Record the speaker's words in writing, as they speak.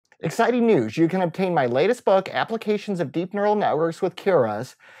Exciting news! You can obtain my latest book, Applications of Deep Neural Networks with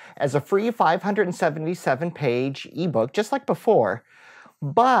Keras, as a free 577-page ebook, just like before,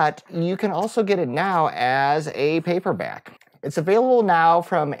 but you can also get it now as a paperback. It's available now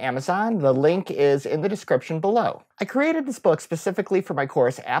from Amazon. The link is in the description below. I created this book specifically for my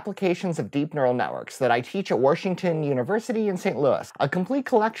course, Applications of Deep Neural Networks, that I teach at Washington University in St. Louis. A complete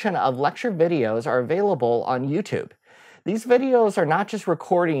collection of lecture videos are available on YouTube. These videos are not just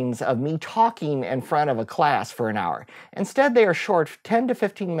recordings of me talking in front of a class for an hour. Instead, they are short 10 to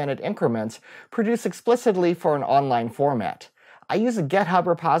 15-minute increments produced explicitly for an online format. I use a GitHub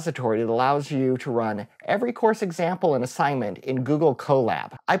repository that allows you to run every course example and assignment in Google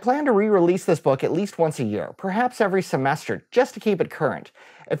Colab. I plan to re-release this book at least once a year, perhaps every semester, just to keep it current.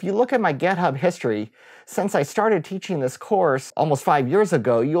 If you look at my GitHub history, since I started teaching this course almost 5 years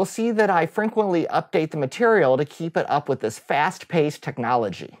ago, you'll see that I frequently update the material to keep it up with this fast-paced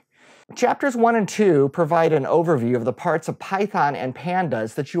technology. Chapters 1 and 2 provide an overview of the parts of Python and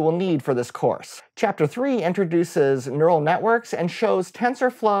Pandas that you will need for this course. Chapter 3 introduces neural networks and shows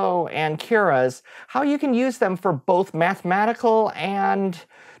TensorFlow and Keras, how you can use them for both mathematical and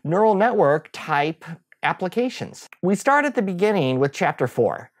neural network type applications. We start at the beginning with Chapter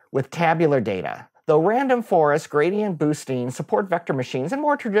 4, with tabular data. Though random forests, gradient boosting, support vector machines, and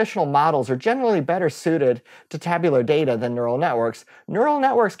more traditional models are generally better suited to tabular data than neural networks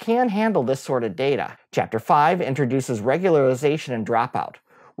can handle this sort of data. Chapter 5 introduces regularization and dropout,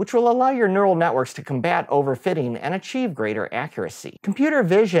 which will allow your neural networks to combat overfitting and achieve greater accuracy. Computer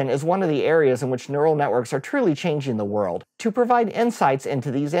vision is one of the areas in which neural networks are truly changing the world to provide insights into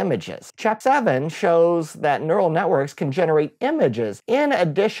these images. Chapter 7 shows that neural networks can generate images in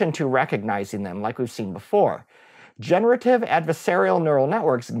addition to recognizing them, like we've seen before. Generative adversarial neural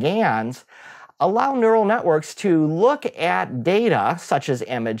networks, GANs, allow neural networks to look at data, such as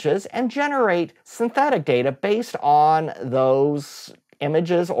images, and generate synthetic data based on those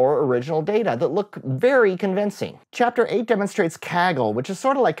images or original data that look very convincing. Chapter 8 demonstrates Kaggle, which is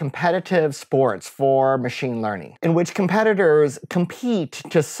sort of like competitive sports for machine learning, in which competitors compete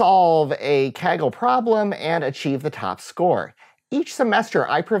to solve a Kaggle problem and achieve the top score. Each semester,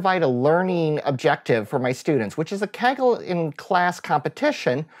 I provide a learning objective for my students, which is a Kaggle in class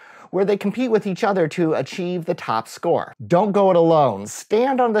competition where they compete with each other to achieve the top score. Don't go it alone.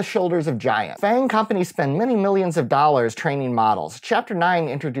 Stand on the shoulders of giants. FANG companies spend many millions of dollars training models. Chapter 9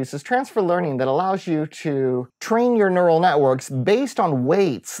 introduces transfer learning that allows you to train your neural networks based on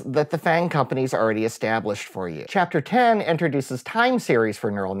weights that the FANG companies already established for you. Chapter 10 introduces time series for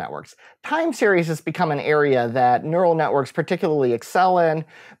neural networks. Time series has become an area that neural networks particularly excel in,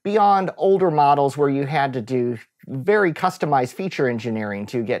 beyond older models where you had to do very customized feature engineering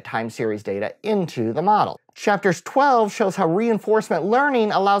to get time series data into the model. Chapter 12 shows how reinforcement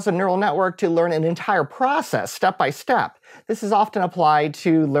learning allows a neural network to learn an entire process step by step. This is often applied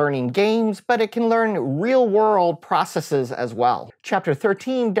to learning games, but it can learn real-world processes as well. Chapter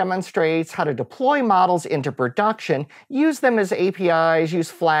 13 demonstrates how to deploy models into production, use them as APIs, use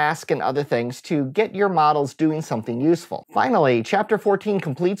Flask and other things to get your models doing something useful. Finally, Chapter 14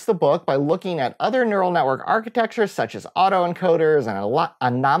 completes the book by looking at other neural network architectures such as autoencoders and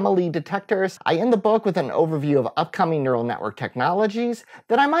anomaly detectors. I end the book with an overview of upcoming neural network technologies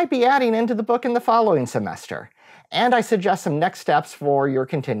that I might be adding into the book in the following semester. And I suggest some next steps for your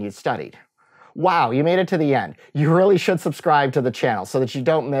continued study. Wow, you made it to the end. You really should subscribe to the channel so that you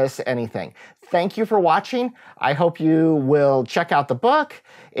don't miss anything. Thank you for watching. I hope you will check out the book.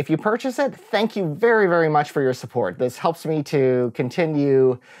 If you purchase it, thank you very, very much for your support. This helps me to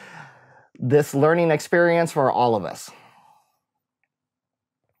continue this learning experience for all of us.